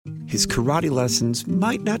his karate lessons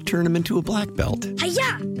might not turn him into a black belt.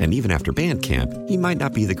 Hi-ya! And even after band camp, he might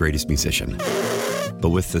not be the greatest musician.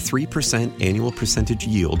 But with the 3% annual percentage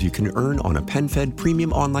yield you can earn on a PenFed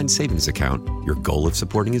premium online savings account, your goal of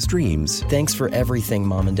supporting his dreams... Thanks for everything,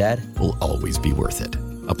 Mom and Dad. ...will always be worth it.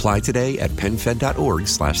 Apply today at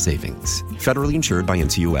PenFed.org/savings. Federally insured by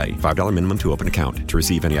NCUA. $5 minimum to open account. To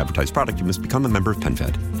receive any advertised product, you must become a member of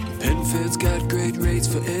PenFed. PenFed's got great rates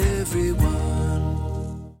for everyone.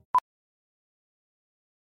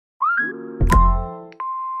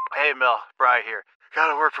 Hey, Mel. Bri here.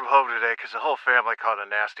 Gotta work from home today because the whole family caught a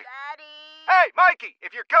nasty... Daddy! Hey, Mikey!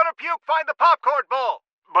 If you're gonna puke, find the popcorn bowl!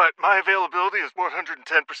 But my availability is 110%.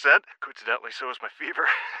 Coincidentally, so is my fever.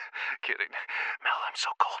 Kidding. Mel, I'm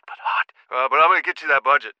so cold but hot. But I'm gonna get you that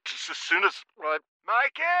budget just as soon as...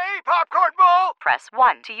 Mikey! Popcorn bowl! Press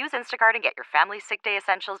 1 to use Instacart and get your family sick day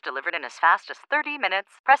essentials delivered in as fast as 30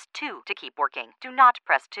 minutes. Press 2 to keep working. Do not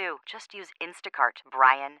press 2. Just use Instacart,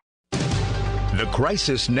 Brian. The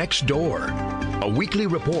Crisis Next Door, a weekly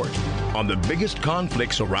report on the biggest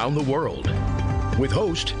conflicts around the world, with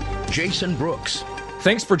host Jason Brooks.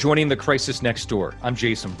 Thanks for joining The Crisis Next Door. I'm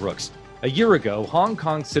Jason Brooks. A year ago, Hong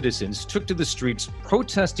Kong citizens took to the streets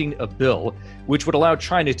protesting a bill which would allow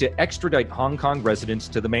China to extradite Hong Kong residents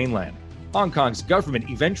to the mainland. Hong Kong's government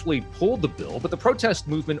eventually pulled the bill, but the protest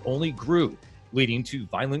movement only grew, leading to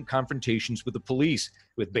violent confrontations with the police,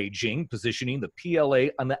 with Beijing positioning the PLA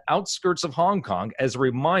on the outskirts of Hong Kong as a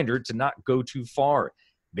reminder to not go too far.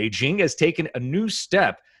 Beijing has taken a new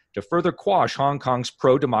step to further quash Hong Kong's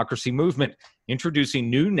pro-democracy movement, introducing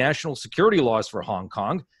new national security laws for Hong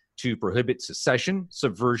Kong to prohibit secession,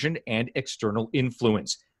 subversion, and external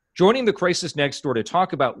influence. Joining The Crisis Next Door to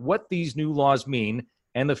talk about what these new laws mean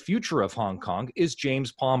and the future of Hong Kong is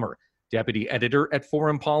James Palmer, deputy editor at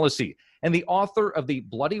Foreign Policy, and the author of The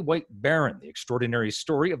Bloody White Baron, the extraordinary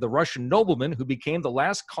story of the Russian nobleman who became the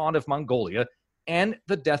last Khan of Mongolia and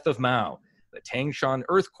the death of Mao, the Tangshan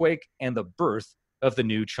earthquake, and the birth of the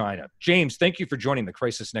new China. James, thank you for joining The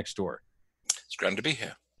Crisis Next Door. It's grand to be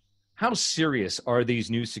here. How serious are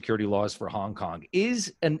these new security laws for Hong Kong?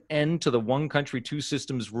 Is an end to the one country, two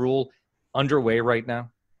systems rule underway right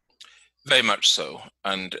now? Very much so.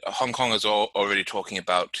 And Hong Kong is already talking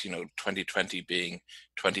about, 2020 being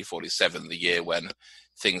 2047, the year when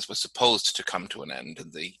things were supposed to come to an end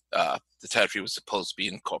and the territory was supposed to be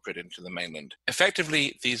incorporated into the mainland.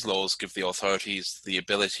 Effectively, these laws give the authorities the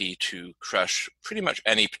ability to crush pretty much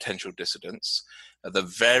any potential dissidents. They're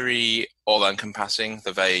very all-encompassing,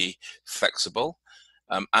 they're very flexible,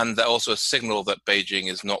 and they're also a signal that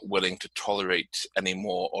Beijing is not willing to tolerate any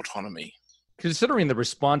more autonomy. Considering the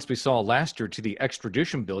response we saw last year to the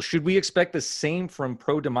extradition bill, should we expect the same from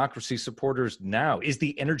pro-democracy supporters now? Is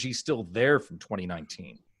the energy still there from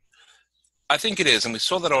 2019? I think it is, and we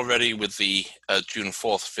saw that already with the June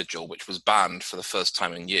 4th vigil, which was banned for the first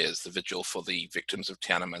time in years, the vigil for the victims of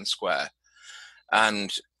Tiananmen Square.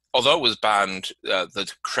 And although it was banned,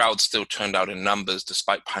 the crowd still turned out in numbers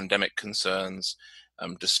despite pandemic concerns,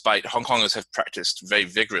 despite Hong Kongers have practiced very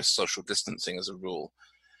vigorous social distancing as a rule.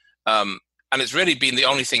 And it's really been the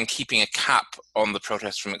only thing keeping a cap on the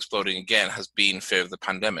protests from exploding again has been fear of the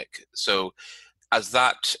pandemic. So as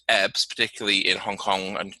that ebbs, particularly in Hong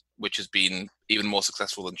Kong, and which has been even more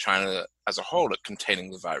successful than China as a whole at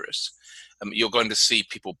containing the virus, you're going to see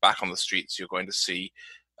people back on the streets. You're going to see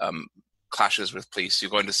clashes with police.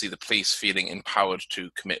 You're going to see the police feeling empowered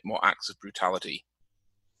to commit more acts of brutality.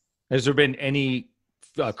 Has there been any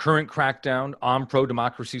current crackdown on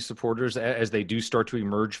pro-democracy supporters as they do start to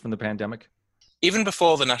emerge from the pandemic? Even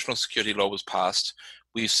before the national security law was passed,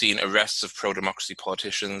 we've seen arrests of pro-democracy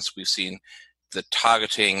politicians. We've seen the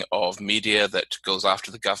targeting of media that goes after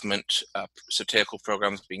the government, satirical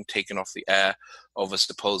programs being taken off the air over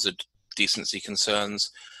supposed decency concerns,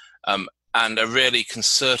 and a really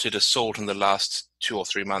concerted assault in the last 2 or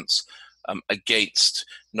 3 months against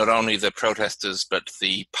not only the protesters, but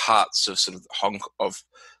the parts of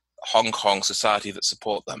Hong Kong society that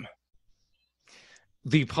support them.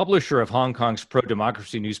 The publisher of Hong Kong's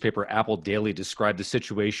pro-democracy newspaper Apple Daily described the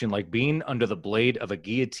situation like being under the blade of a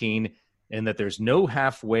guillotine and that there's no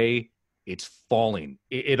halfway, it's falling.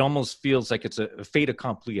 It almost feels like it's a fait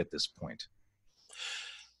accompli at this point.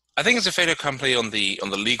 I think it's a fait accompli on the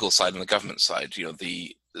legal side and the government side.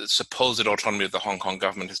 The supposed autonomy of the Hong Kong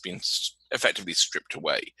government has been effectively stripped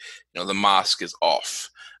away. The mask is off.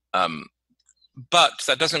 But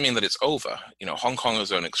that doesn't mean that it's over. Hong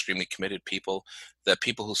Kongers are an extremely committed people. They're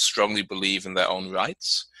people who strongly believe in their own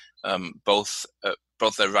rights, both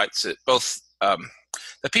their rights.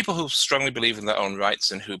 They're people who strongly believe in their own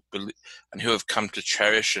rights and who have come to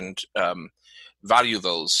cherish and value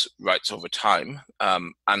those rights over time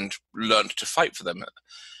and learned to fight for them.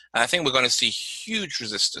 And I think we're going to see huge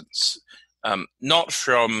resistance, not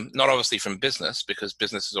obviously from business, because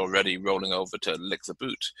business is already rolling over to lick the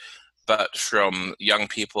boot, but from young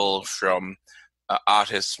people, from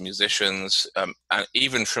artists, musicians, and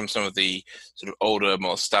even from some of the sort of older,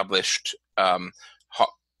 more established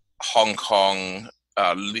Hong Kong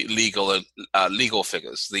legal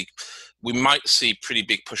figures. We might see pretty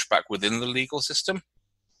big pushback within the legal system,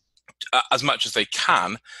 as much as they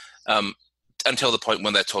can, until the point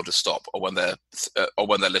when they're told to stop, or when their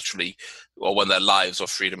lives or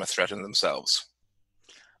freedom are threatened themselves.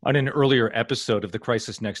 On an earlier episode of The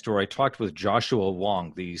Crisis Next Door, I talked with Joshua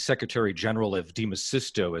Wong, the Secretary General of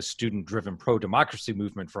Demasisto, a student-driven pro-democracy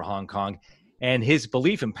movement for Hong Kong, and his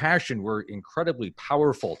belief and passion were incredibly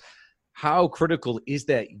powerful. How critical is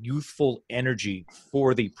that youthful energy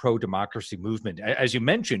for the pro-democracy movement? As you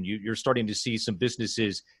mentioned, you're starting to see some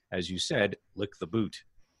businesses, as you said, lick the boot.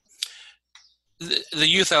 The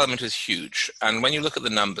youth element is huge. And when you look at the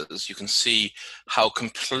numbers, you can see how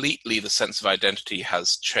completely the sense of identity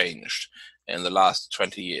has changed in the last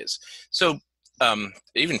 20 years. So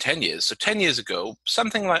even 10 years. So 10 years ago,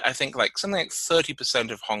 something like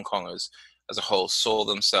 30% of Hong Kongers as a whole saw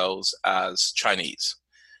themselves as Chinese.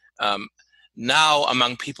 Now,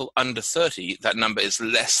 among people under 30, that number is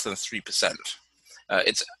less than 3%.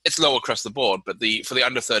 It's low across the board, but for the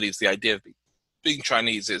under 30s, the idea of being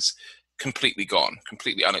Chinese is completely gone,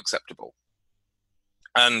 completely unacceptable.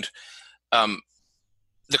 And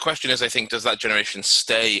the question is, I think, does that generation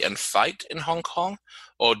stay and fight in Hong Kong?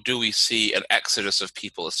 Or do we see an exodus of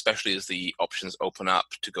people, especially as the options open up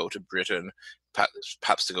to go to Britain,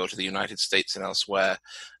 perhaps to go to the United States and elsewhere?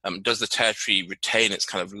 Does the territory retain its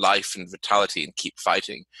kind of life and vitality and keep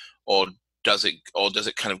fighting? Or does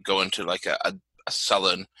it kind of go into like a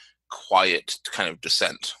sullen, quiet kind of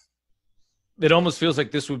descent? It almost feels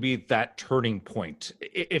like this would be that turning point.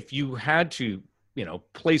 If you had to,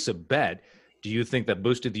 place a bet, do you think that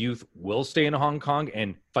most of the youth will stay in Hong Kong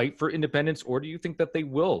and fight for independence? Or do you think that they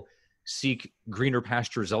will seek greener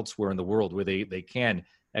pastures elsewhere in the world where they can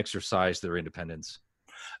exercise their independence?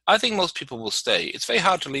 I think most people will stay. It's very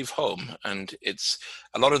hard to leave home, and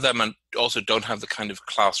a lot of them also don't have the kind of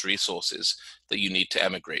class resources that you need to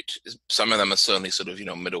emigrate. Some of them are certainly sort of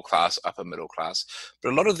middle class, upper middle class,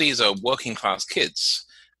 but a lot of these are working class kids,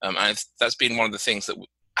 and that's been one of the things that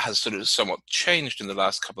has sort of somewhat changed in the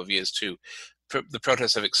last couple of years too. The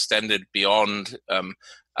protests have extended beyond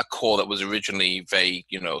a core that was originally very,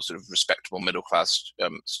 sort of respectable middle class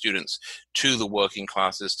students to the working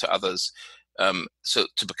classes, to others. So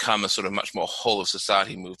to become a sort of much more whole of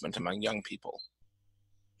society movement among young people.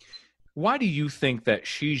 Why do you think that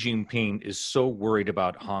Xi Jinping is so worried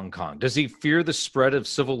about Hong Kong? Does he fear the spread of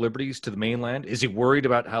civil liberties to the mainland? Is he worried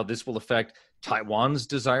about how this will affect Taiwan's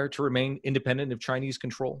desire to remain independent of Chinese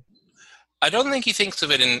control? I don't think he thinks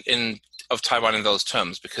of it of Taiwan in those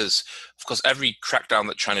terms, because, of course, every crackdown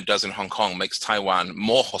that China does in Hong Kong makes Taiwan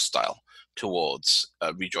more hostile towards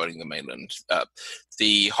rejoining the mainland.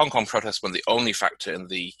 The Hong Kong protests were the only factor in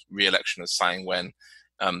the re-election of Tsai Ing-wen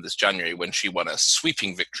this January, when she won a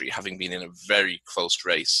sweeping victory, having been in a very close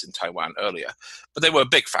race in Taiwan earlier. But they were a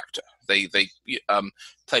big factor. They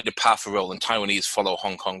played a powerful role, and Taiwanese follow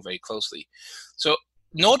Hong Kong very closely. So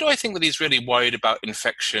nor do I think that he's really worried about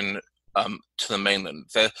infection to the mainland.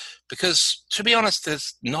 Because, to be honest,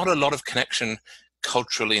 there's not a lot of connection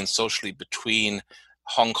culturally and socially between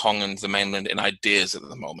Hong Kong and the mainland in ideas at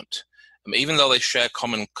the moment. Even though they share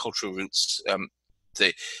common cultural roots,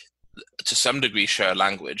 they to some degree share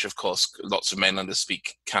language. Of course, lots of mainlanders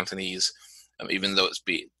speak Cantonese, even though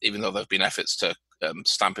there have been efforts to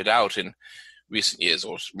stamp it out in recent years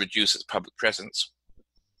or reduce its public presence.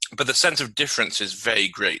 But the sense of difference is very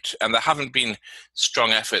great, and there haven't been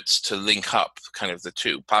strong efforts to link up kind of the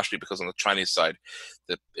two, partially because on the Chinese side,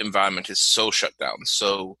 the environment is so shut down,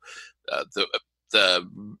 so the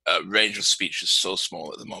range of speech is so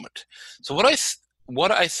small at the moment. So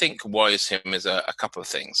what I think worries him is a couple of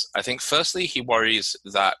things. I think firstly, he worries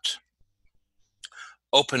that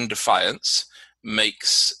open defiance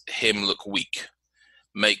makes him look weak,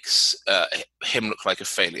 makes him look like a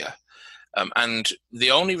failure. And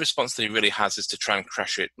the only response that he really has is to try and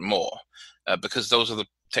crush it more, because those are the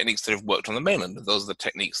techniques that have worked on the mainland. Those are the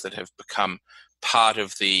techniques that have become part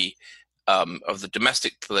of the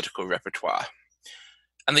domestic political repertoire.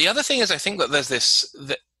 And the other thing is, I think that there's this,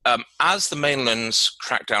 as the mainland's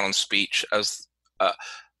crackdown on speech, as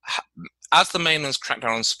the mainland's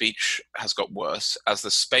crackdown on speech has got worse, as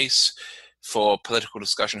the space for political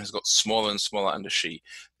discussion has got smaller and smaller under Xi,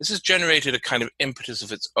 this has generated a kind of impetus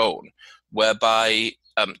of its own, whereby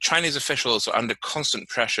Chinese officials are under constant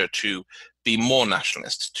pressure to be more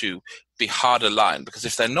nationalist, to be harder line, because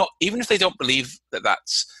if they're not, even if they don't believe that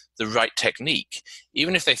that's the right technique,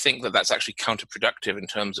 even if they think that that's actually counterproductive in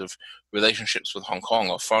terms of relationships with Hong Kong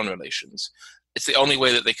or foreign relations, it's the only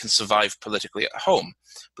way that they can survive politically at home.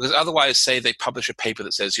 Because otherwise, say they publish a paper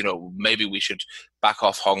that says, maybe we should back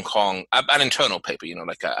off Hong Kong, an internal paper,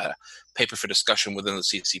 like a paper for discussion within the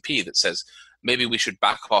CCP that says, maybe we should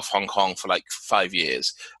back off Hong Kong for like 5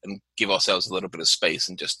 years and give ourselves a little bit of space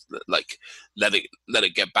and just let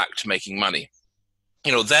it get back to making money.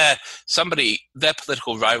 Their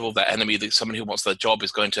political rival, their enemy, somebody who wants their job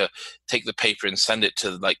is going to take the paper and send it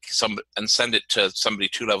to somebody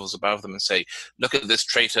 2 levels above them and say, look at this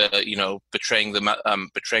traitor, betraying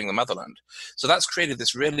the motherland. So that's created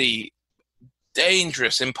this really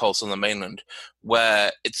dangerous impulse on the mainland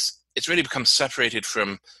where it's really become separated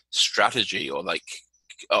from strategy or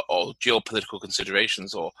geopolitical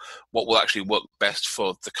considerations or what will actually work best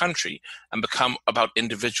for the country and become about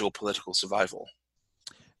individual political survival.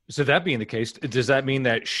 So that being the case, does that mean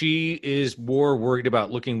that Xi is more worried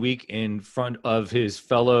about looking weak in front of his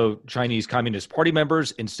fellow Chinese Communist Party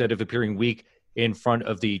members instead of appearing weak in front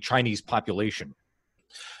of the Chinese population?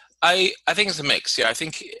 I think it's a mix. Yeah, I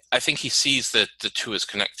think he sees that the two is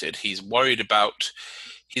connected. He's worried about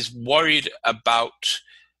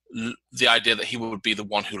the idea that he would be the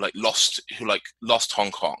one who lost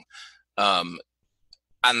Hong Kong.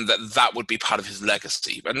 And that would be part of his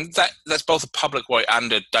legacy. And that's both a public worry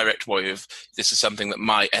and a direct worry of this is something that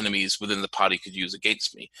my enemies within the party could use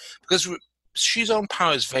against me. Because Xi's own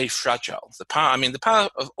power is very fragile. The power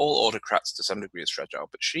of all autocrats to some degree is fragile,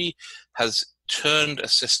 but Xi has turned a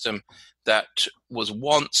system that was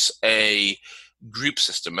once a group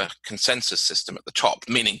system, a consensus system at the top,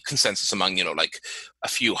 meaning consensus among, a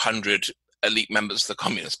few hundred elite members of the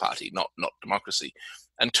Communist Party, not democracy,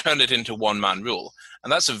 and turn it into one-man rule.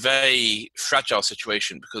 And that's a very fragile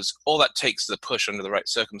situation because all that takes is a push under the right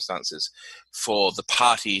circumstances for the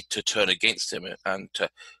party to turn against him and to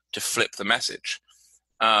flip the message.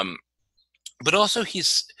 But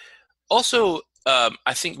also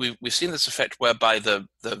I think we've seen this effect whereby the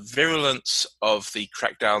virulence of the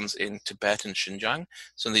crackdowns in Tibet and Xinjiang,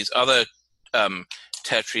 some of these other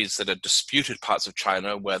territories that are disputed parts of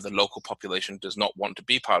China where the local population does not want to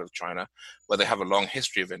be part of China, where they have a long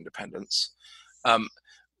history of independence,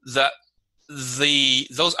 that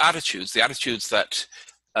those attitudes, the attitudes that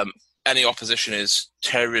any opposition is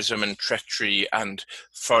terrorism and treachery and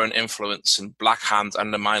foreign influence and black hands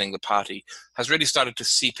undermining the party, has really started to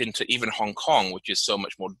seep into even Hong Kong, which is so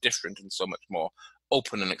much more different and so much more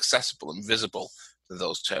open and accessible and visible than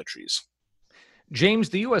those territories. James,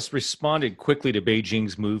 the U.S. responded quickly to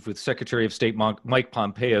Beijing's move, with Secretary of State Mike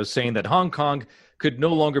Pompeo saying that Hong Kong could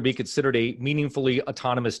no longer be considered a meaningfully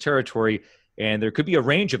autonomous territory, and there could be a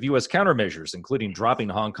range of U.S. countermeasures, including dropping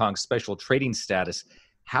Hong Kong's special trading status.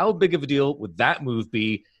 How big of a deal would that move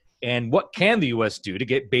be, and what can the U.S. do to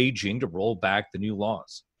get Beijing to roll back the new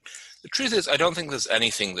laws? The truth is, I don't think there's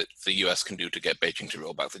anything that the US can do to get Beijing to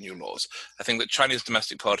roll back the new laws. I think that Chinese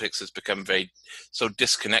domestic politics has become so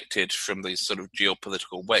disconnected from the sort of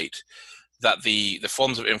geopolitical weight that the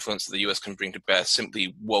forms of influence that the US can bring to bear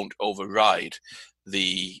simply won't override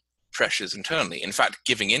the pressures internally. In fact,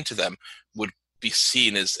 giving into them would be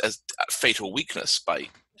seen as fatal weakness by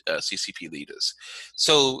CCP leaders.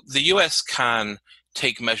 So the US can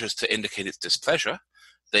take measures to indicate its displeasure.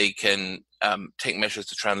 They can take measures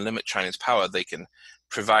to try and limit China's power. They can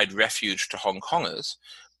provide refuge to Hong Kongers,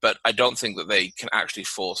 but I don't think that they can actually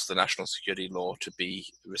force the national security law to be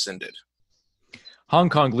rescinded. Hong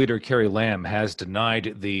Kong leader Carrie Lam has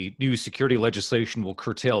denied the new security legislation will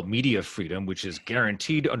curtail media freedom, which is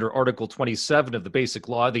guaranteed under Article 27 of the Basic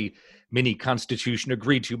Law, the mini constitution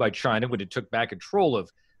agreed to by China when it took back control of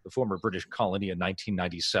the former British colony in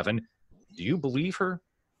 1997. Do you believe her?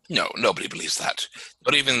 No, nobody believes that.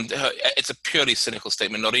 Not even it's a purely cynical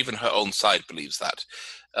statement. Not even her own side believes that.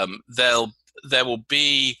 It'll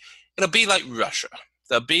be like Russia.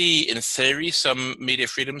 There'll be, in theory, some media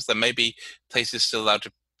freedoms. There may be places still allowed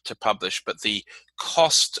to publish, but the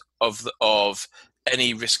cost of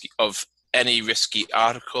any risky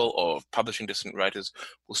article or publishing dissident writers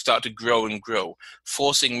will start to grow and grow,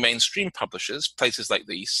 forcing mainstream publishers, places like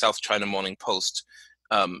the South China Morning Post,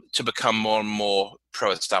 to become more and more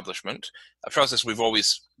pro-establishment, a process we've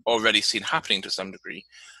already seen happening to some degree,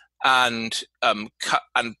 and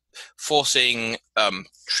forcing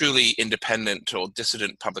truly independent or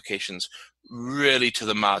dissident publications really to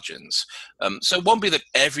the margins. So it won't be that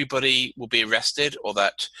everybody will be arrested or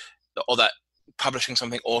that publishing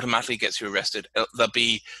something automatically gets you arrested. There'll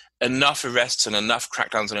be enough arrests and enough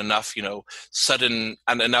crackdowns and enough,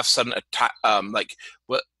 sudden attack,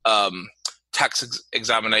 tax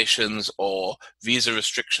examinations or visa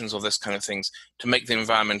restrictions or this kind of things to make the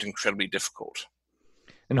environment incredibly difficult.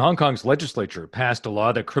 And Hong Kong's legislature passed a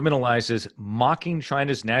law that criminalizes mocking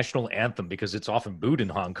China's national anthem because it's often booed in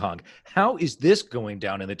Hong Kong. How is this going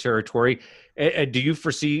down in the territory? Do you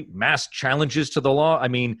foresee mass challenges to the law? I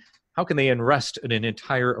mean, how can they unrest an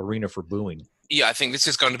entire arena for booing? Yeah, I think this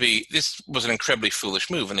was an incredibly foolish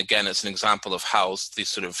move. And again, it's an example of how these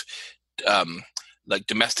sort of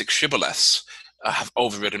domestic shibboleths have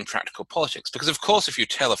overridden practical politics. Because, of course, if you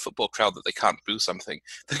tell a football crowd that they can't boo something,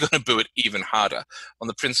 they're going to boo it even harder on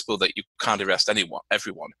the principle that you can't arrest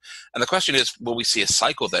everyone. And the question is, will we see a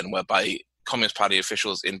cycle then whereby Communist Party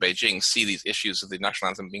officials in Beijing see these issues of the national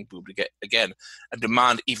anthem being booed again and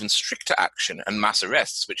demand even stricter action and mass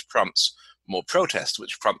arrests, which prompts more protest,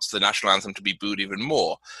 which prompts the national anthem to be booed even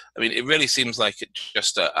more? I mean, it really seems like it's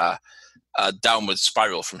just a downward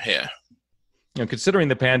spiral from here. Considering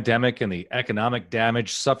the pandemic and the economic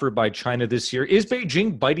damage suffered by China this year, is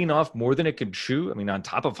Beijing biting off more than it can chew? I mean, on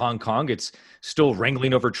top of Hong Kong, it's still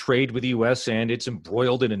wrangling over trade with the U.S., and it's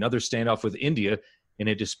embroiled in another standoff with India in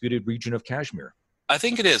a disputed region of Kashmir. I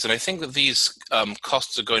think it is, and I think that these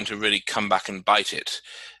costs are going to really come back and bite it.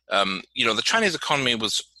 The Chinese economy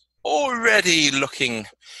was already looking,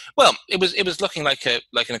 well, it was looking like an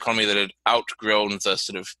economy that had outgrown the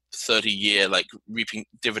sort of 30-year reaping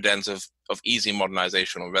dividends of easy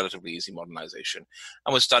modernization or relatively easy modernization,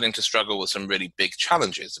 and was starting to struggle with some really big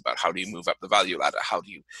challenges about how do you move up the value ladder, how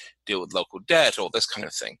do you deal with local debt, all this kind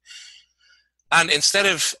of thing. And instead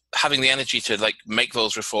of having the energy to make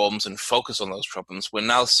those reforms and focus on those problems, we're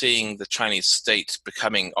now seeing the Chinese state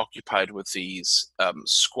becoming occupied with these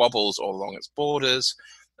squabbles all along its borders.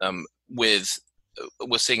 We're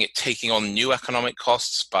seeing it taking on new economic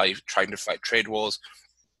costs by trying to fight trade wars.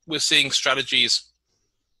 We're seeing strategies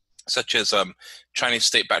such as Chinese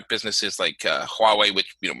state-backed businesses like Huawei,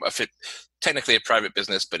 which technically a private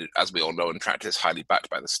business, but as we all know in practice highly backed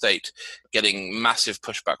by the state, getting massive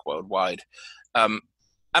pushback worldwide. And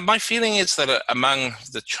my feeling is that among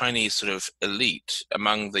the Chinese sort of elite,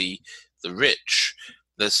 among the rich,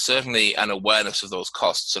 there's certainly an awareness of those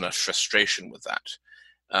costs and a frustration with that.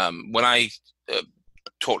 When I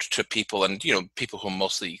talked to people, and people who are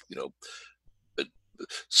mostly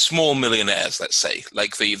small millionaires, let's say,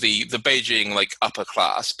 like the Beijing upper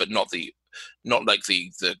class, but not like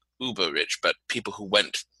the uber rich, but people who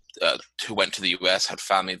went to the US, had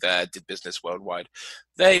family there, did business worldwide,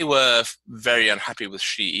 they were very unhappy with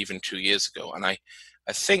Xi even 2 years ago, and I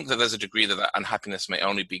think that there's a degree that unhappiness may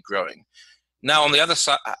only be growing. Now, on the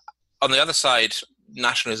other side,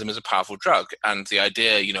 nationalism is a powerful drug, and the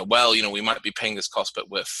idea, we might be paying this cost, but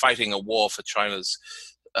we're fighting a war for China's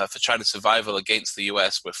survival against the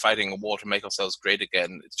US. We're fighting a war to make ourselves great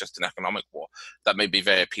again. It's just an economic war. That may be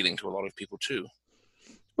very appealing to a lot of people too.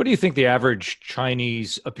 What do you think the average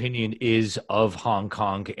Chinese opinion is of Hong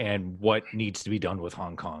Kong and what needs to be done with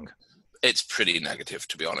Hong Kong? It's pretty negative,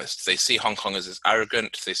 to be honest. They see Hong Kongers as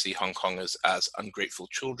arrogant. They see Hong Kongers as ungrateful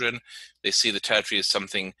children. They see the territory as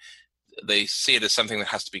something that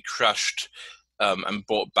has to be crushed and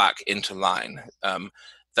brought back into line.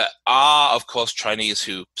 There are, of course, Chinese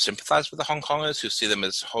who sympathize with the Hong Kongers, who see them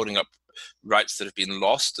as holding up rights that have been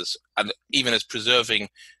lost, and even as preserving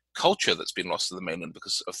culture that's been lost to the mainland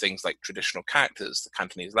because of things like traditional characters, the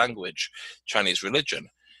Cantonese language, Chinese religion.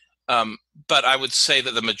 But I would say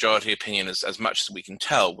that the majority opinion, is, as much as we can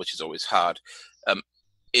tell, which is always hard,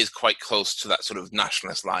 is quite close to that sort of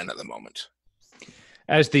nationalist line at the moment.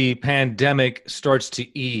 As the pandemic starts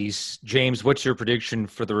to ease, James, what's your prediction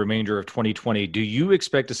for the remainder of 2020? Do you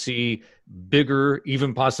expect to see bigger,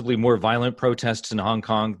 even possibly more violent protests in Hong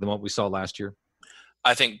Kong than what we saw last year?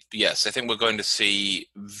 I think, yes. I think we're going to see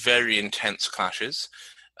very intense clashes.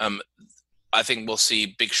 I think we'll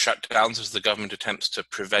see big shutdowns as the government attempts to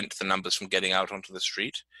prevent the numbers from getting out onto the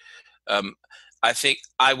street. I think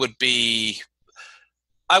I would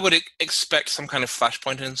expect some kind of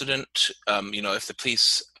flashpoint incident. If the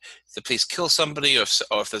police kill somebody, or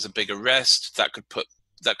if there's a big arrest, that could put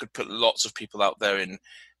lots of people out there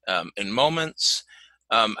in moments,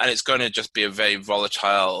 and it's going to just be a very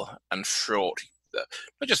volatile and fraught,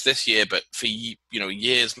 not just this year, but for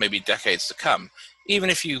years, maybe decades to come. Even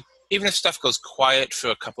if stuff goes quiet for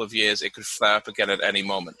a couple of years, it could flare up again at any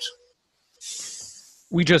moment.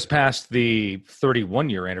 We just passed the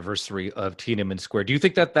 31-year anniversary of Tiananmen Square. Do you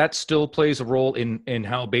think that still plays a role in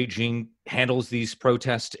how Beijing handles these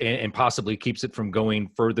protests and possibly keeps it from going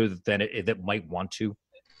further than it might want to?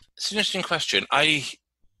 It's an interesting question. I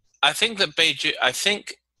think that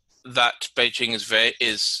that Beijing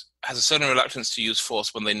has a certain reluctance to use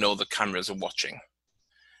force when they know the cameras are watching.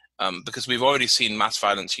 Because we've already seen mass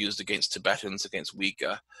violence used against Tibetans, against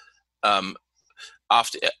Uyghur.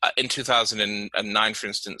 In 2009, for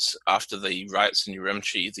instance, after the riots in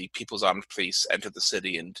Urumqi, the People's Armed Police entered the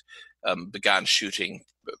city and began shooting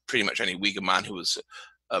pretty much any Uyghur man who was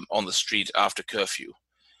on the street after curfew.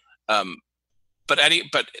 But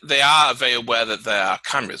they are very aware that there are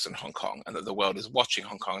cameras in Hong Kong and that the world is watching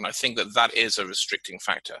Hong Kong, and I think that is a restricting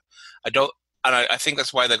factor. I think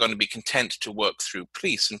that's why they're going to be content to work through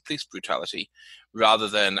police and police brutality rather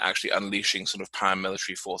than actually unleashing sort of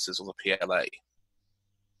paramilitary forces or the PLA.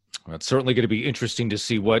 Well, it's certainly going to be interesting to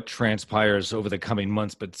see what transpires over the coming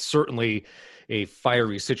months, but certainly a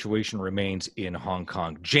fiery situation remains in Hong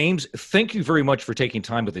Kong. James, thank you very much for taking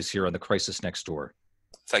time with us here on The Crisis Next Door.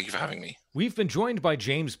 Thank you for having me. We've been joined by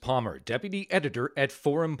James Palmer, Deputy Editor at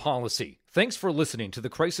Foreign Policy. Thanks for listening to The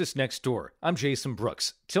Crisis Next Door. I'm Jason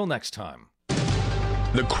Brooks. Till next time.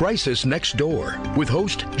 The Crisis Next Door with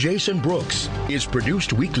host Jason Brooks is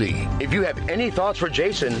produced weekly. If you have any thoughts for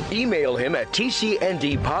Jason, email him at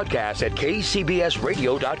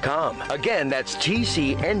tcndpodcast@kcbsradio.com. Again, that's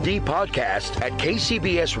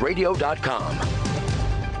tcndpodcast@kcbsradio.com.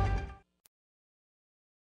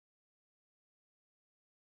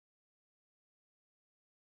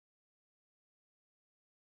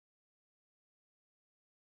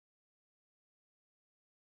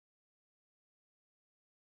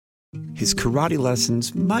 His karate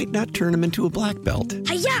lessons might not turn him into a black belt.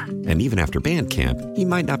 Hi-ya! And even after band camp, he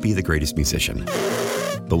might not be the greatest musician.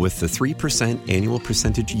 But with the 3% annual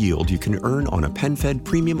percentage yield you can earn on a PenFed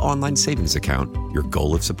premium online savings account, your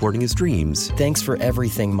goal of supporting his dreams... Thanks for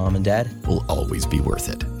everything, Mom and Dad. ...will always be worth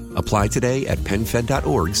it. Apply today at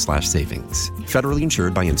PenFed.org/savings. Federally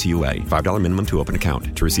insured by NCUA. $5 minimum to open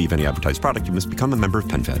account. To receive any advertised product, you must become a member of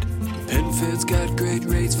PenFed. PenFed's got great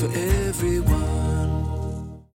rates for everyone.